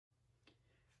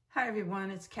Hi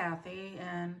everyone, it's Kathy,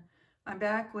 and I'm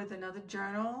back with another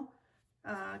journal,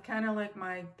 kind of like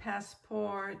my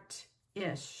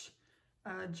passport-ish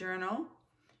journal.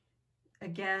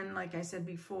 Again, like I said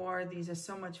before, these are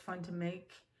so much fun to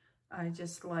make. I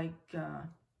just like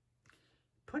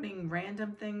putting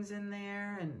random things in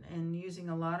there and using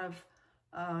a lot of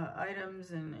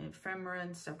items and ephemera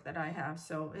and stuff that I have.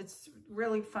 So it's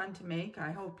really fun to make.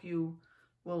 I hope you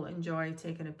will enjoy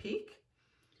taking a peek.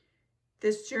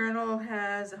 This journal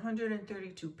has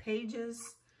 132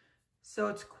 pages, so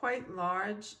it's quite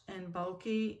large and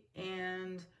bulky,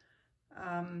 and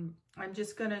I'm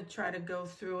just going to try to go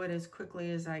through it as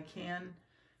quickly as I can.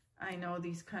 I know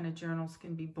these kind of journals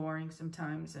can be boring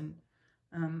sometimes, and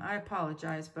I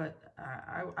apologize, but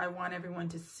I want everyone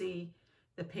to see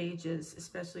the pages,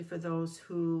 especially for those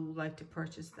who like to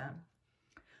purchase them.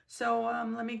 So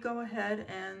let me go ahead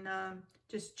and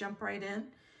just jump right in.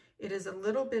 It is a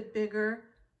little bit bigger,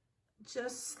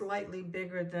 just slightly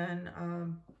bigger than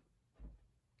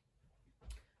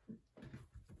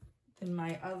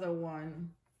my other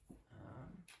one.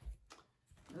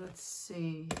 Let's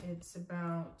see, it's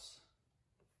about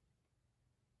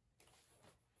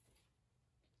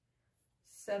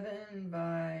 7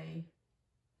 by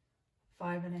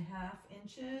 5.5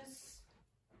 inches.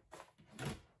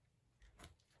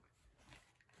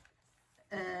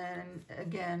 And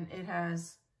again, it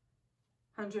has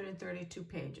 132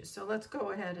 pages. So let's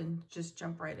go ahead and just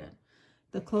jump right in.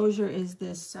 The closure is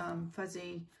this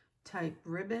fuzzy type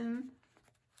ribbon.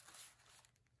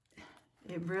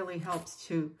 It really helps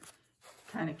to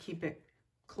kind of keep it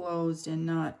closed and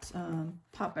not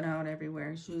popping out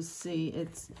everywhere. As you see,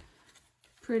 it's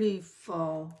pretty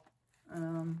full.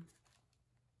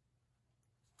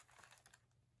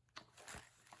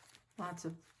 Lots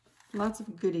of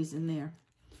goodies in there.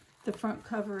 The front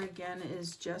cover again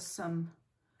is just some,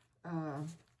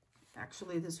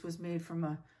 actually this was made from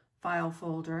a file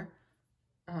folder.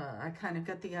 I kind of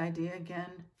got the idea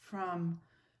again from,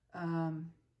 oh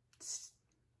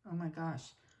my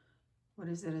gosh, what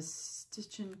is it, a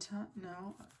Stitch and Time?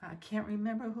 No, I can't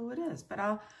remember who it is, but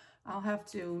I'll have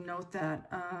to note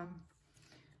that.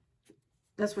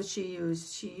 That's what she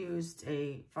used. She used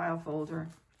a file folder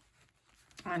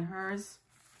on hers.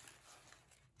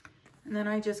 And then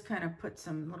I just kind of put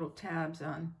some little tabs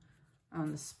on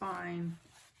the spine,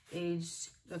 aged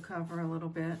the cover a little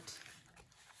bit.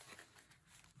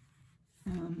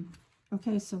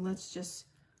 Okay, so let's just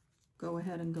go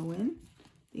ahead and go in.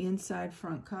 The inside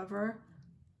front cover,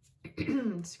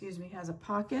 excuse me, has a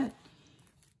pocket.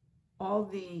 All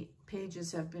the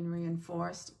pages have been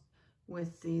reinforced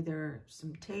with either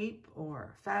some tape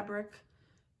or fabric,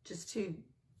 just to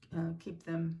keep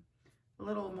them a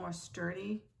little more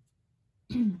sturdy.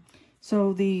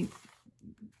 So the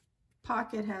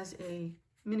pocket has a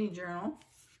mini journal,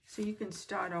 so you can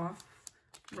start off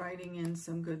writing in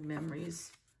some good memories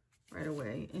right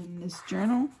away in this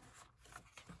journal.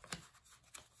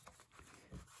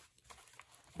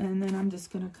 And then I'm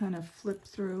just going to kind of flip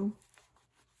through.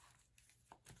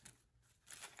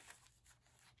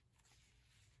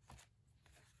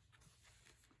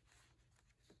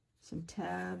 Some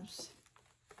tabs,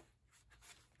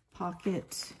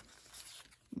 pocket,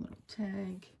 little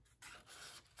tag,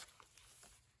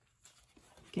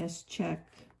 guest check.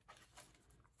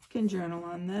 You can journal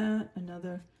on that.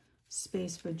 Another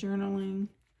space for journaling.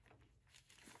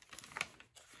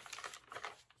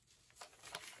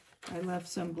 I left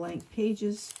some blank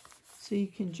pages so you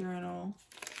can journal.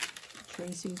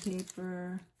 Tracing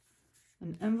paper,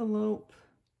 an envelope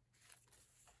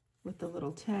with the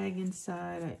little tag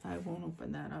inside. I won't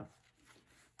open that up.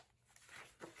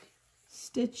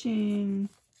 Stitching,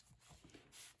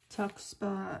 tuck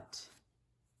spot,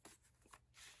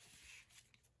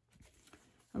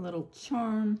 a little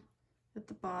charm at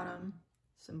the bottom,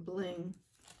 some bling,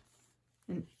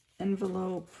 an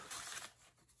envelope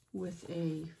with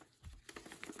a,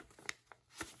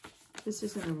 this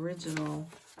is an original.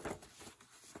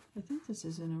 I think this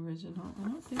is an original. I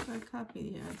don't think I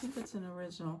copied it. I think it's an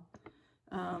original.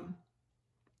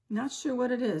 Not sure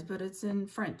what it is, but it's in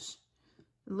French.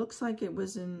 It looks like it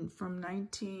was from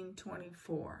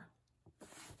 1924.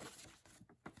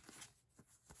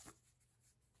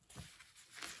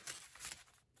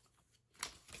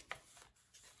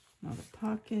 Another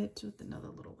pocket with another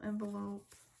little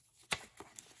envelope.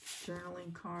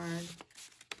 Journaling card.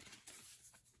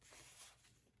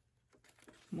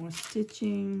 More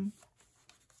stitching.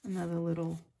 Another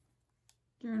little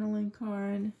journaling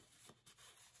card.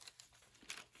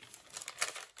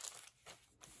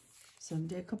 Some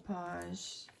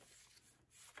decoupage.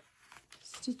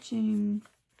 Stitching.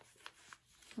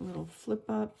 a little flip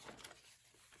up.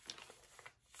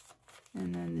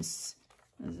 And then this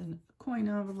is a coin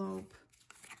envelope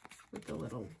with a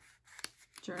little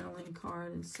journaling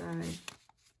card inside.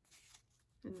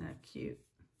 Isn't that cute?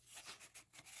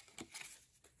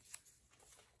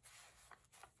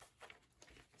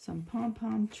 Some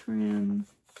pom-pom trim.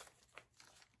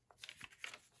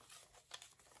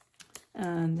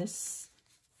 And this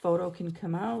photo can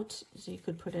come out, so you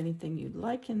could put anything you'd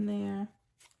like in there.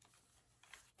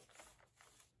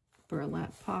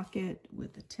 Burlap pocket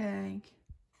with a tag.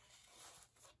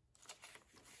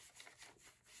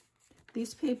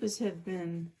 These papers have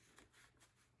been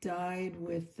dyed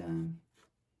with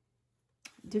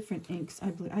different inks.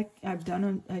 I've done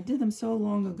them. I did them so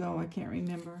long ago, I can't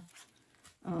remember.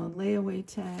 Layaway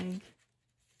tag.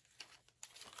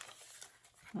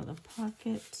 Another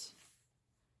pocket.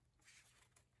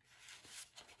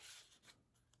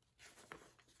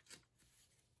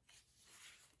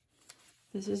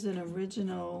 This is an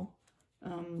original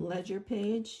ledger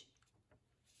page.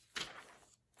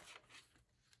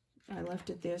 I left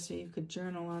it there so you could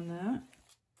journal on that.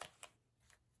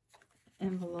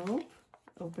 Envelope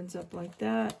opens up like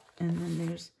that, and then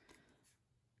there's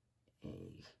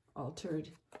a altered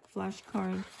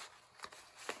flashcard.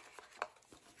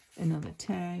 Another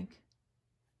tag.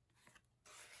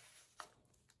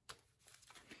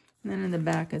 And then in the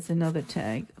back it's another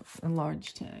tag, a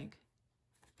large tag.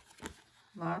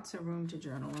 Lots of room to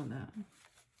journal on that.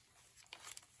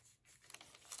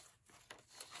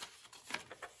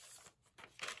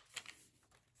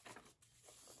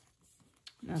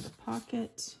 Another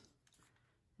pocket,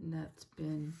 and that's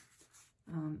been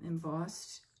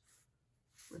embossed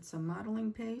with some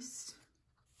modeling paste.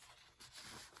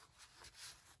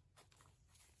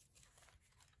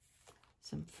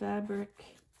 Some fabric,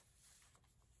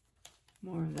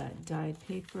 more of that dyed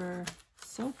paper.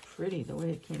 So pretty the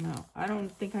way it came out. I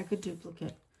don't think I could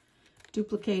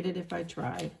duplicate it if I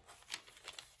tried.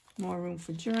 More room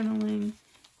for journaling.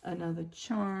 Another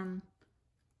charm.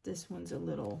 This one's a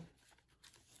little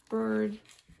bird.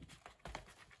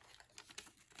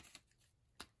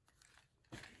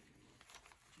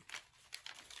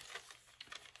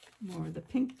 More of the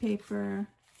pink paper.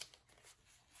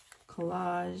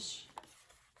 Collage.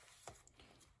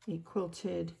 A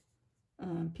quilted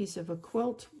piece of a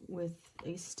quilt with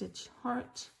a stitch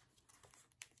heart.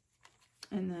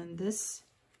 And then this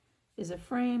is a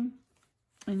frame,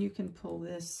 and you can pull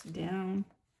this down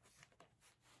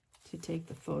to take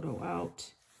the photo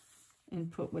out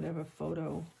and put whatever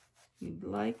photo you'd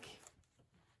like.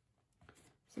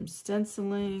 Some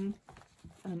stenciling,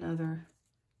 another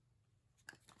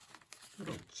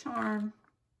little charm.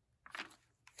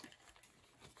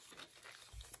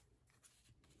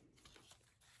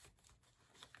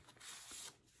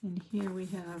 And here we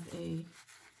have a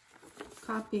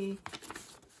copy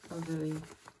of a,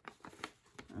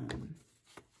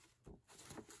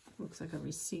 looks like a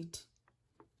receipt.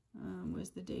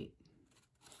 Where's the date?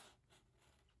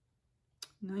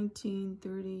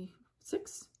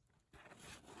 1936.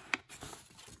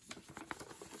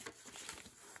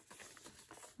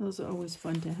 Those are always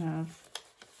fun to have.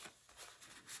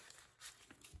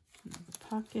 Another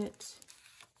pocket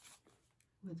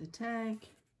with a tag.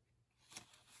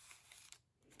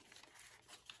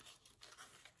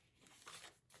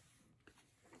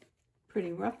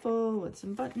 Pretty ruffle with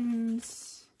some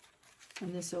buttons.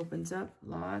 And this opens up,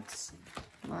 lots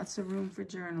of room for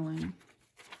journaling.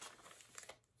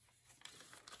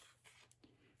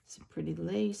 Some pretty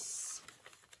lace.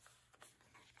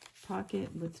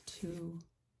 Pocket with 2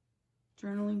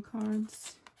 journaling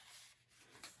cards.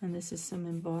 And this is some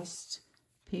embossed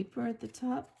paper at the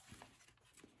top.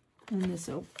 And this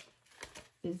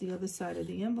is the other side of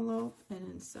the envelope.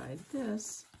 And inside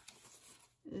this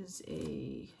is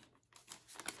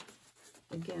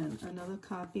again, another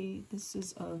copy. This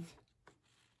is of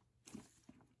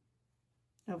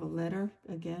a letter.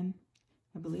 Again,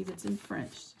 I believe it's in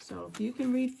French. So if you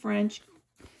can read French,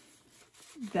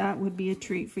 that would be a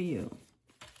treat for you.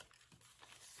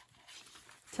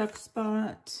 Tuck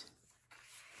spot.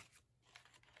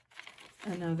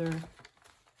 Another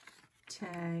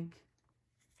tag.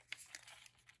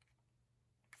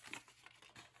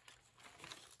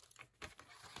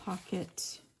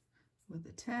 Pocket with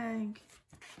a tag.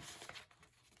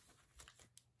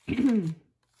 An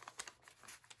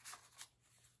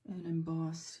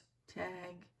embossed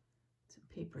tag, some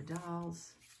paper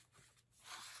dolls.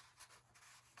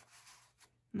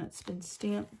 And that's been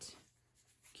stamped.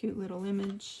 Cute little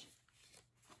image.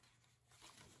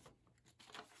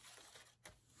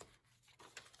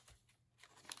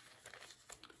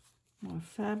 More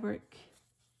fabric.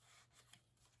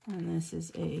 And this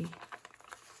is a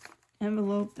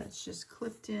envelope that's just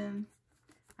clipped in.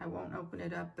 I won't open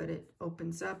it up, but it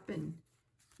opens up and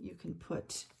you can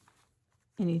put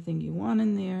anything you want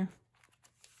in there.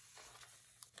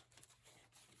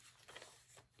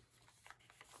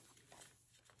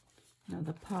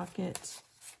 Another pocket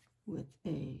with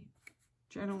a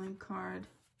journaling card.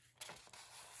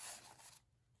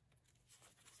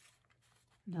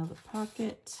 Another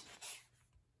pocket.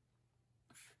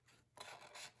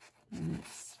 And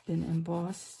it's been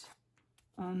embossed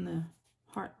on the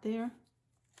heart there.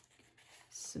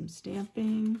 Some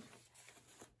stamping.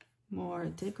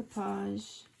 More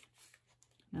decoupage.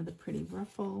 Another pretty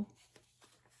ruffle.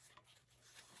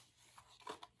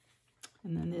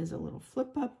 And then there's a little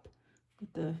flip up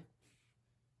with the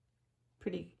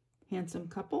pretty handsome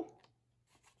couple.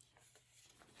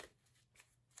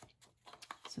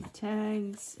 Some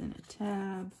tags and a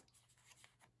tab.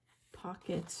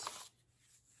 Pockets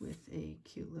with a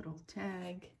cute little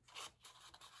tag.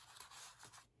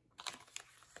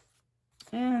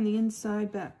 And the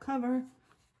inside back cover,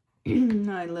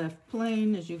 I left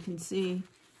plain. As you can see,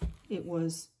 it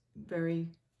was very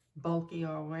bulky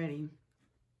already.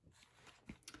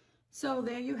 So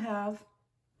there you have,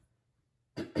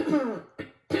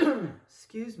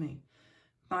 excuse me,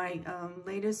 my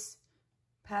latest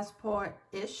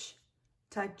passport-ish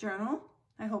type journal.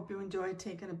 I hope you enjoyed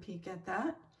taking a peek at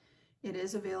that. It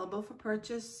is available for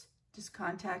purchase. Just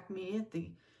contact me at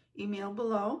the email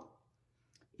below.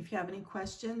 If you have any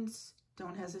questions,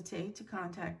 don't hesitate to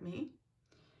contact me.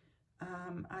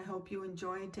 I hope you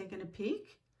enjoyed taking a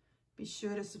peek. Be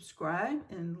sure to subscribe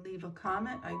and leave a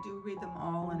comment. I do read them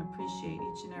all and appreciate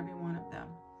each and every one of them.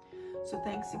 So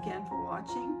thanks again for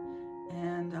watching,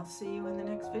 and I'll see you in the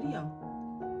next video.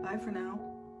 Bye for now.